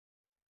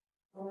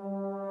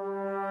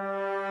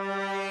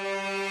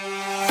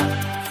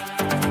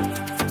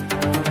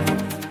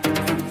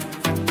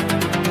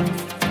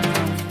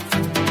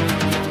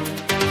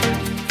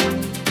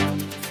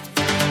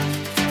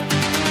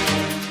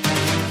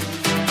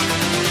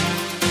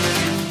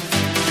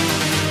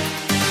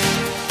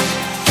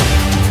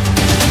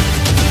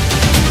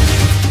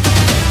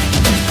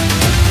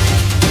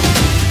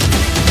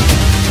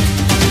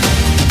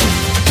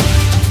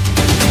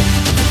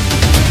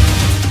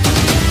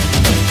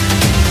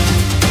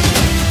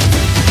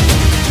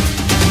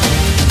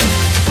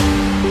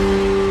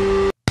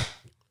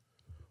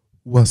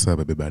What's up,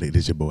 everybody? It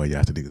is your boy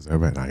Yasta the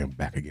Observer, and I am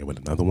back again with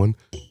another one.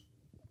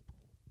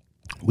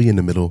 We in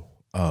the middle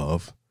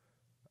of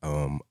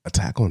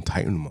Attack on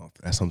Titan month.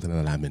 That's something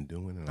that I've been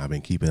doing, and I've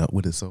been keeping up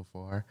with it so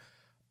far.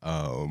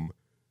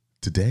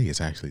 Today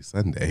is actually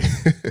Sunday,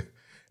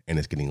 and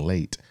it's getting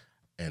late,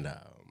 and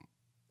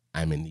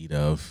I'm in need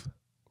of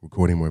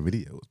recording more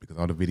videos because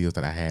all the videos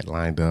that I had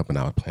lined up and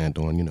I was planned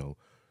on,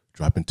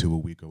 dropping 2 a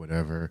week or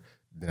whatever.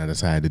 Then I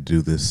decided to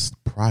do this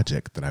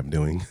project that I'm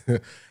doing.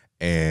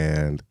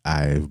 And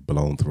I've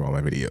blown through all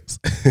my videos,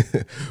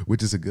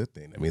 which is a good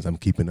thing. That means I'm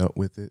keeping up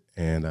with it.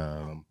 And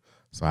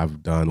so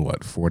I've done,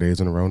 4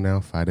 days in a row now,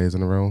 5 days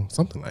in a row,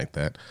 something like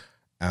that.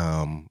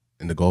 And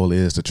the goal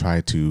is to try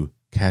to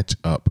catch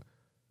up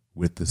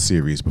with the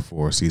series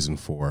before season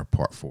 4,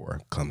 part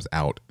 4 comes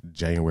out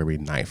January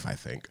 9th, I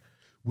think,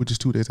 which is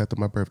 2 days after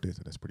my birthday.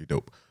 So that's pretty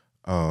dope.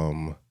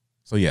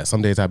 So yeah,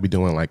 some days I'll be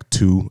doing like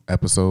 2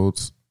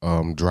 episodes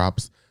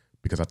drops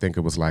because I think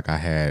it was like I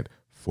had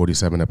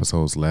 47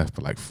 episodes left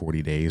for like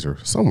 40 days or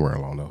somewhere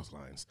along those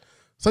lines.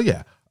 So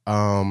yeah,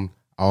 I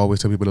always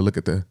tell people to look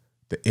at the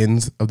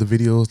ends of the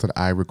videos that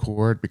I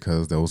record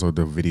because those are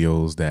the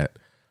videos that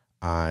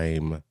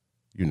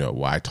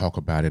where I talk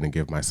about it and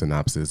give my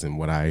synopsis and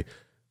what I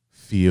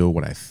feel,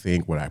 what I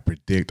think, what I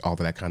predict, all of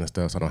that kind of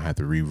stuff. So I don't have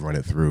to rerun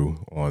it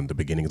through on the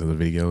beginnings of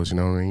the videos, you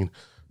know what I mean?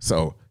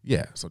 So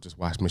yeah, so just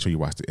make sure you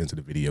watch the ends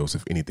of the videos,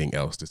 if anything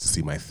else, just to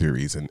see my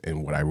theories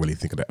and what I really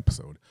think of the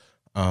episode.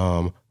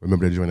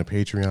 Remember to join the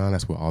Patreon.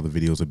 That's where all the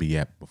videos will be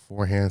at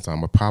beforehand. So I'm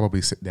gonna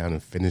probably sit down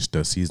and finish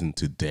the season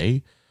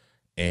today,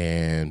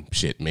 and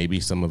maybe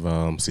some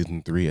of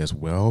season 3 as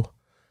well.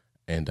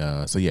 And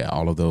so yeah,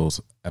 all of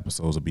those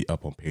episodes will be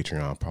up on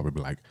Patreon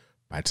probably like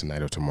by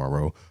tonight or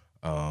tomorrow.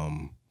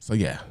 So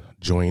yeah,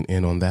 join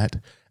in on that.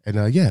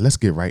 And yeah, let's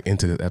get right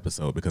into this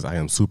episode because I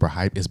am super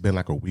hyped. It's been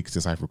like a week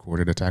since I've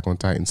recorded Attack on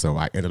Titan, so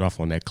I ended off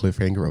on that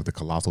cliffhanger of the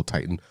colossal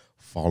Titan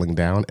falling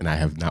down, and I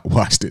have not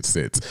watched it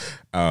since.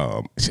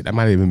 That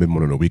might have even been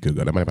more than a week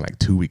ago. That might have been like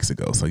 2 weeks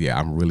ago. So yeah,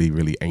 I'm really,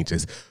 really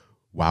anxious.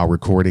 While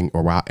recording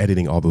or while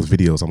editing all those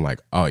videos, I'm like,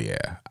 oh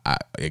yeah,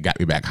 it got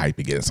me back hype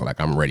again. So like,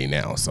 I'm ready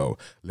now. So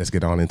let's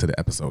get on into the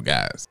episode,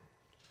 guys.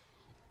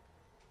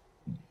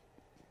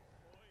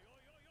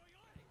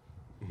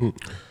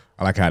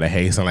 I like how the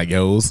hey sound like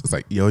yo's. It's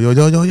like yo, yo,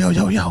 yo, yo, yo,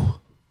 yo, yo.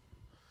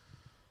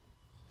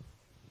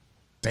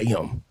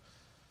 Damn.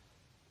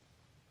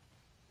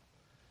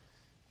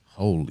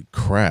 Holy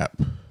crap.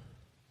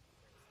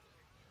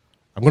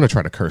 I'm going to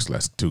try to curse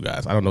less too,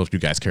 guys. I don't know if you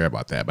guys care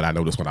about that, but I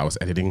noticed when I was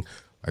editing,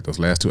 like those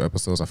last 2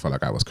 episodes, I felt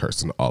like I was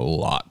cursing a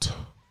lot.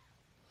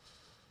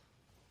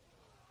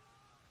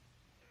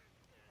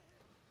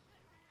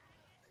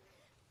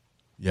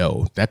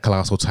 Yo, that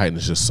colossal Titan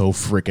is just so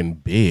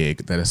freaking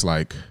big that it's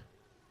like,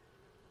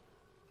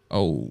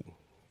 oh,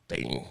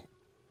 dang.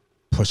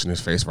 Pushing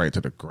his face right to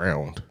the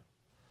ground.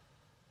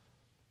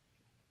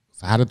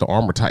 So how did the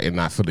armor Titan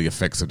not feel the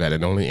effects of that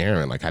and only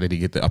Eren? Like, how did he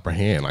get the upper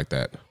hand like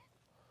that?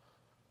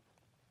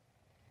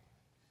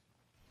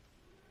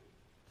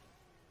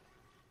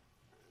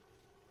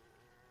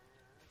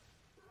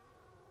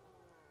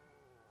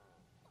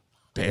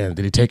 Damn,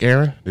 did he take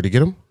Eren? Did he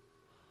get him?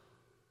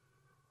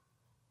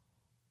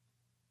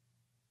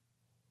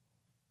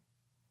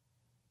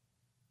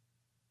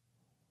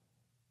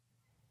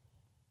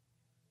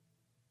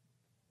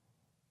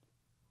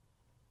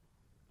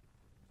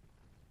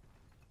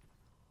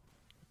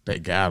 They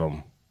got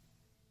him.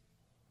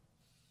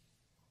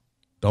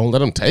 Don't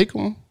let him take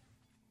him.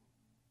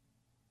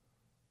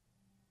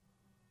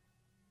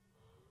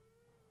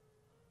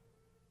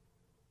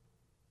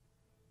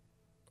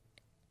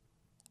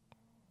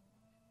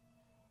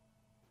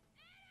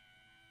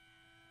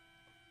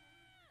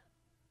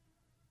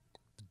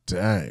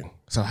 Dang.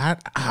 So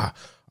I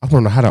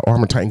don't know how the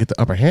armor Titan get the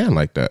upper hand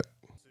like that.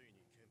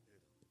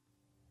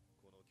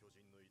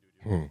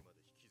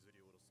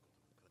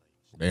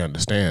 They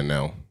understand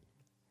now.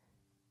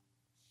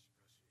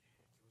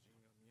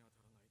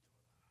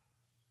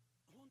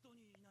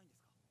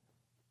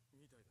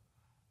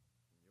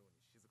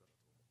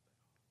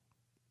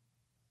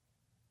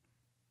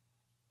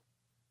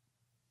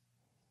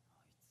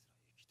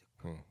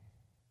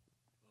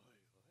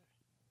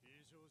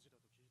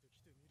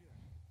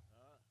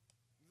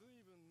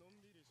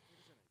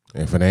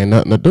 If it ain't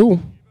nothing to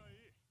do.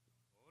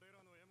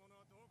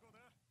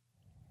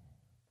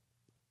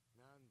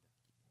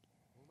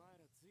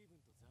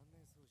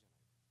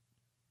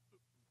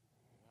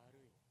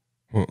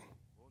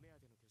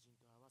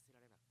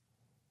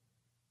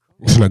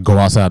 It's gonna go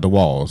outside the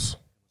walls.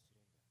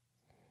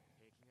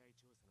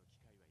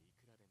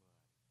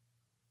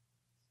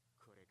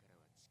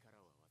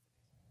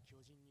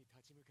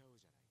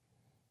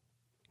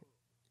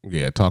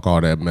 Yeah, talk all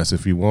that mess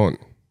if you want.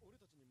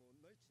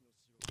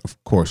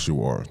 Of course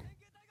you are.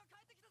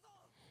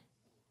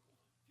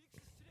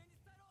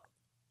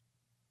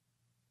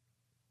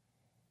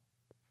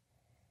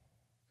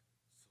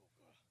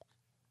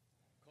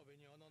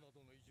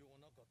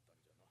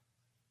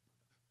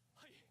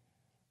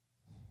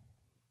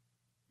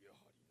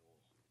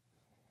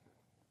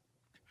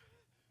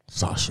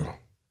 Sasha.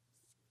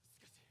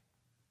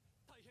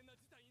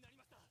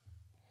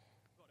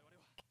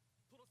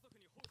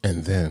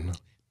 And then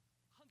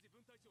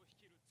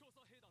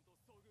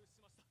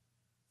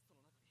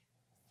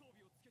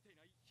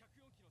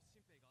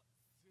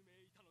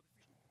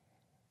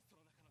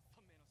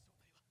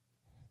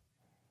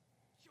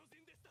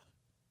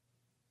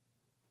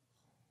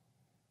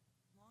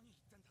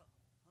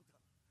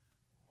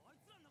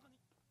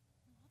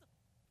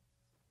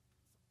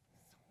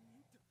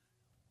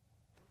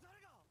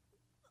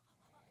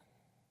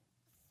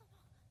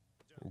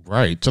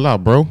right, chill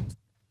out, bro.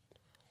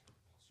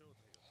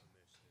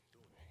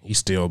 He's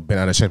still been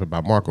out of shape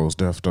about Marco's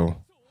death, though.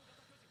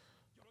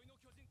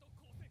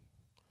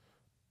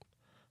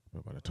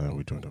 But by the time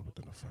we joined up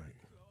within the fight.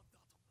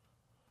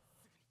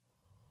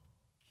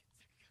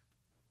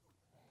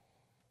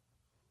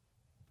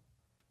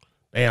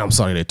 Damn, I'm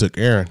sorry they took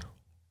Eren.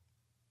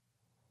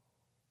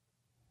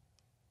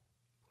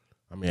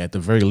 I mean, at the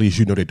very least,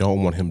 you know they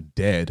don't want him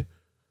dead.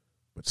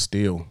 But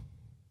still.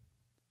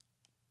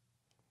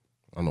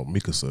 I know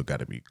Mikasa got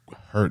to be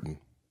hurting.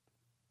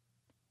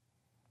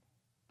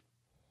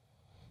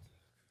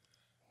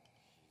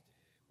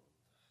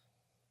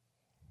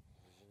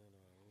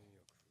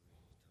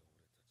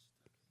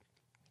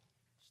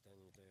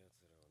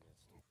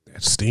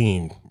 That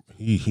steam,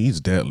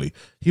 he's deadly.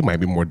 He might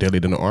be more deadly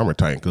than the armor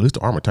titan, because at least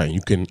the armor titan,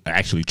 you can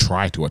actually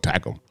try to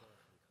attack him.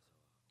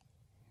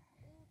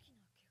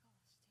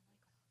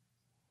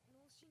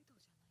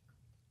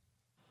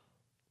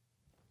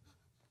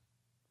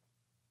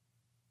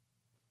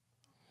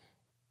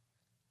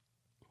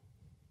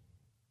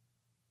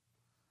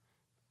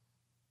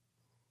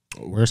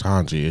 Where's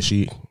Hanji? Is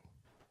she?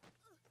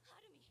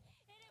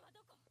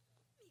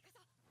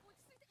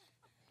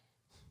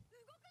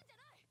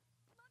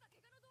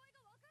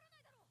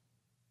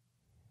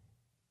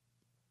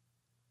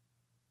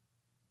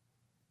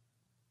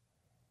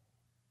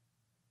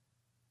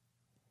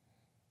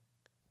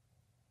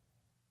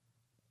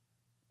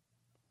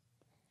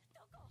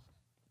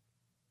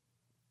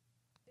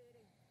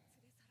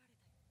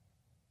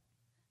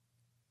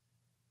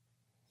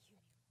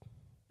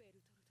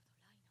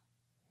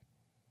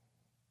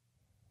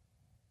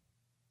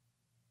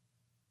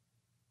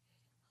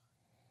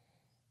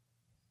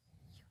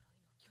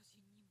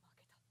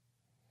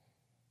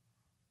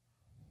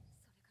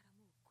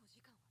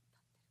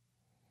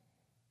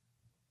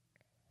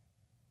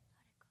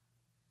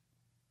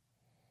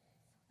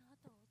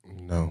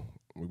 No,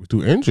 we were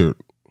too injured.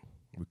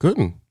 We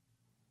couldn't.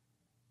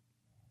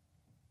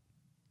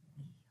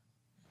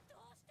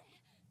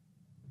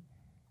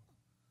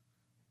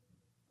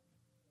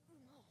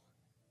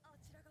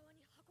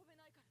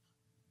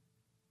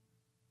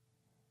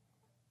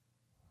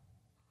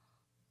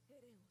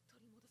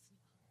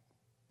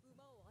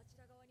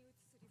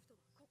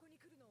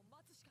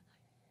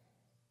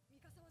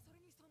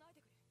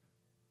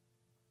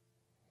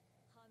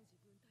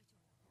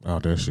 Oh,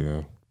 there she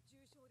is.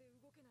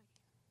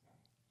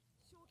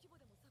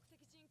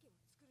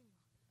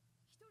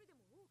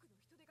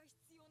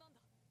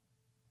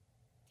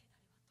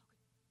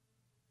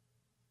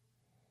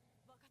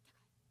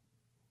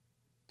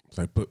 It's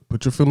like,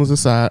 put your feelings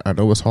aside. I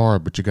know it's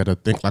hard, but you got to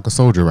think like a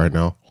soldier right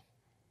now.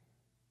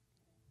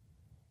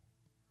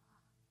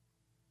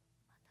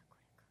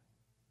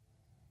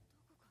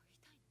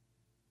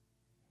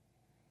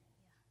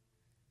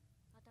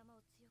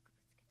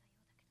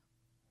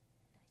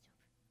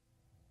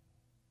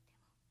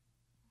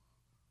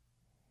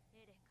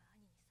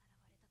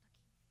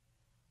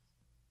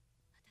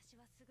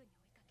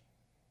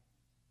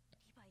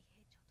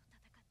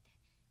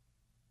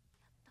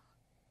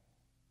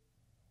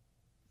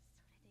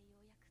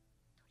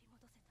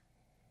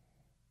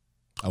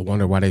 I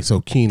wonder why they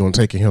so keen on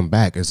taking him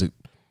back. Is it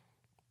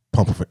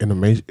pumping for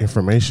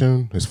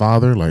information? His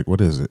father? Like, what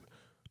is it?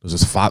 Does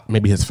his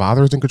maybe his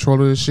father is in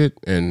control of this shit,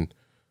 and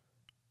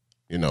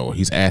you know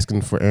he's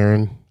asking for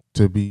Eren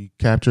to be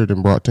captured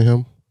and brought to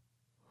him?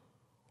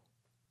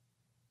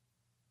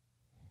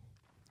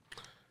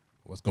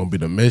 What's gonna be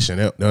the mission?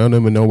 They don't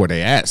even know where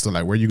they at. So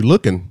like, where you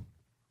looking?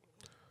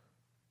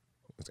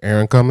 Is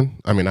Eren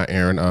coming? I mean, not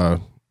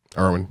Eren.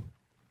 Erwin.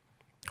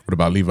 What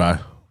about Levi?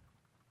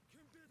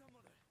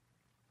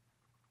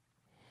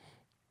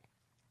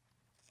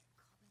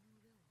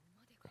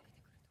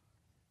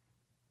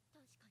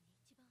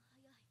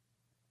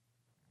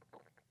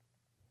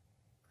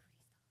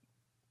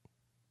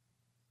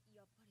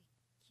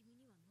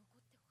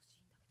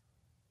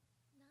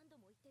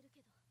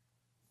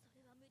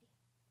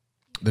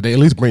 Did they at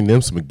least bring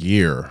them some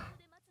gear?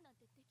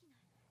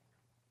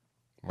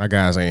 My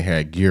guys ain't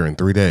had gear in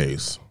 3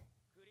 days.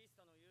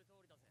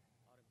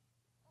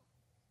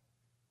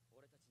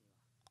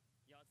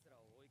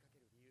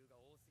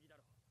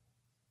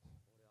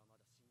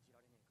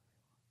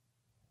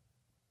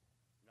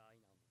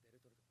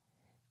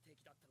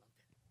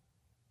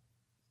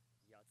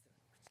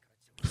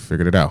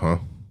 Figured it out, huh?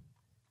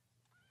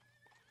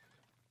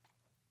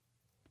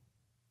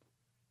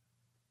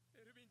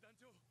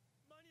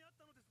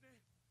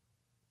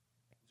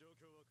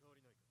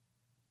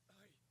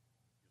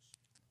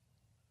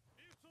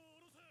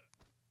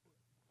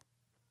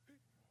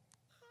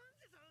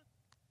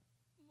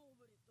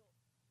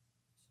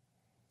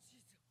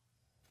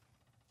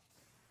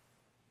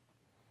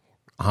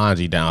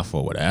 Hanji down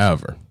for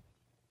whatever.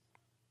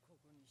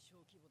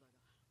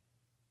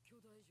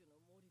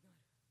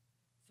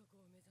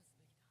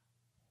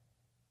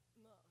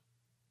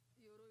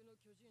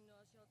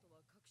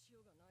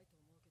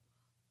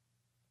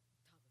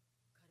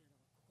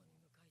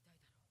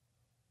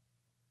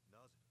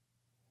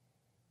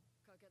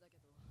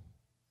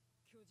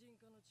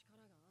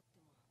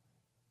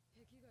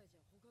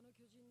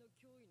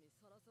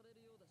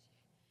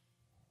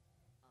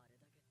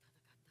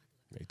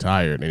 They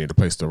tired. They need a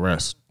place to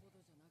rest.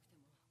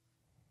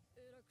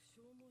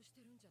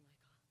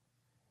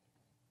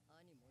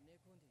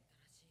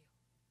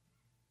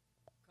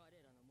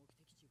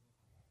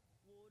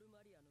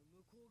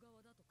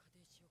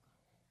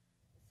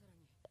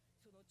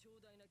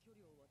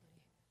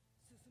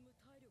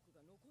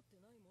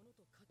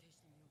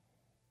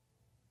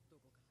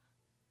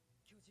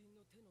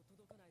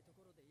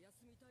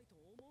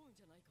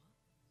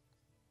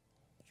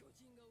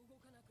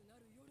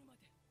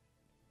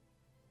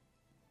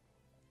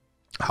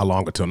 How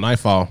long until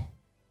nightfall?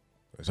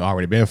 It's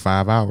already been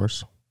 5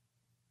 hours.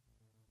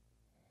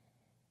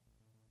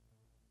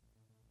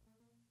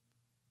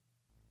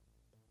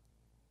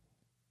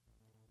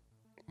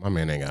 My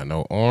man ain't got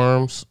no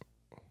arms.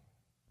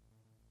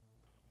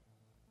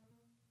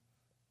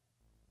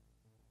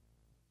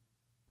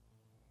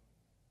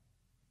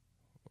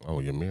 Oh,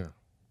 Ymir.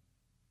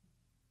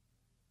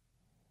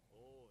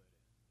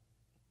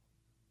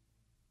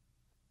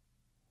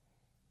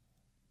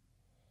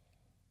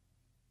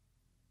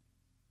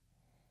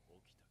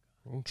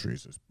 Oh,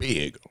 trees is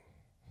big.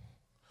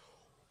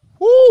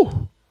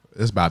 Woo!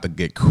 It's about to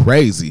get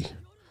crazy.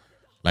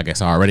 Like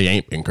it's already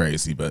ain't been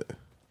crazy, but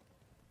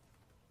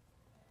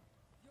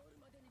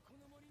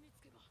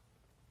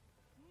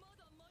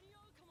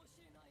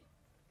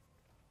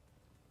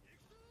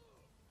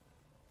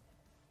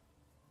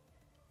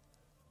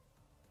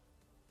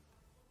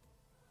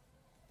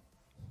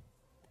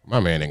my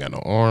man ain't got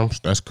no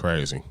arms. That's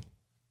crazy.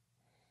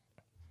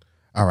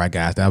 All right,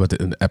 guys, that was the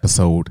end of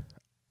episode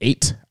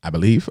 8, I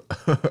believe.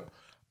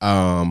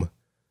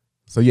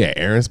 So yeah,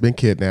 Eren's been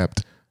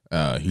kidnapped.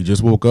 He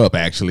just woke up,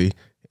 actually.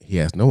 He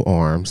has no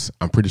arms.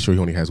 I'm pretty sure he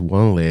only has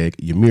one leg.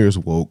 Ymir's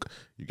woke.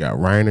 You got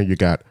Reiner. You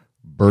got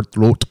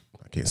Bertolt.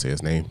 I can't say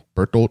his name.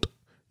 Bertolt.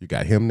 You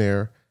got him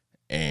there.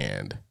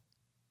 And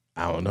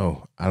I don't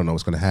know. I don't know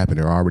what's going to happen.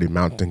 They're already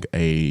mounting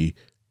a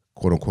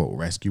quote-unquote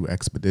rescue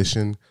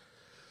expedition.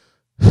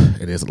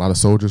 It is a lot of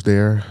soldiers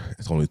there.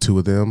 It's only 2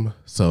 of them.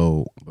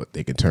 So, but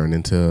they can turn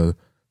into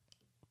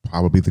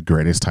probably the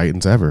greatest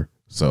Titans ever.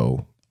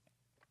 So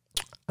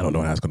I don't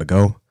know how it's going to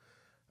go.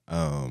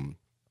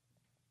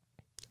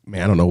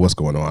 Man, I don't know what's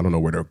going on. I don't know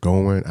where they're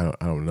going.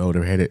 I don't know.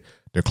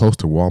 They're close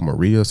to Wall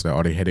Maria, so they're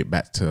already headed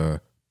back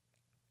to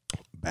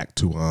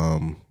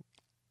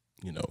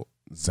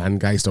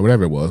Zangeist or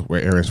whatever it was,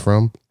 where Eren's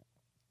from.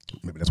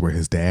 Maybe that's where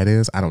his dad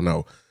is. I don't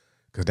know.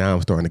 Because now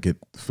I'm starting to get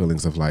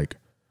feelings of like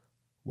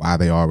why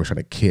they always trying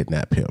to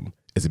kidnap him.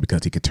 Is it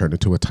because he could turn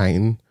into a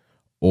Titan?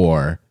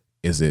 Or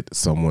is it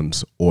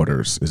someone's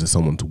orders? Is it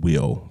someone's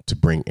will to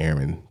bring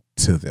Eren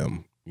to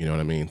them? You know what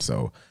I mean?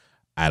 So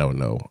I don't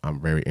know. I'm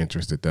very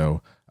interested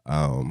though.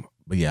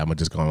 But yeah, I'm gonna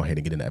just go ahead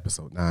and get into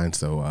episode 9.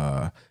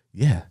 So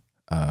yeah.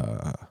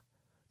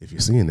 If you're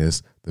seeing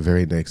this, the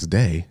very next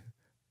day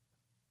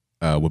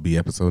will be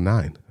episode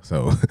 9.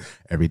 So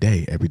every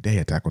day,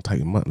 Attack on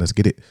Titan month. Let's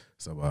get it.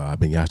 So I've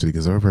been Yash the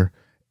Observer,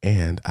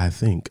 and I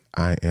think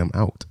I am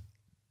out.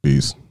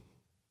 Peace.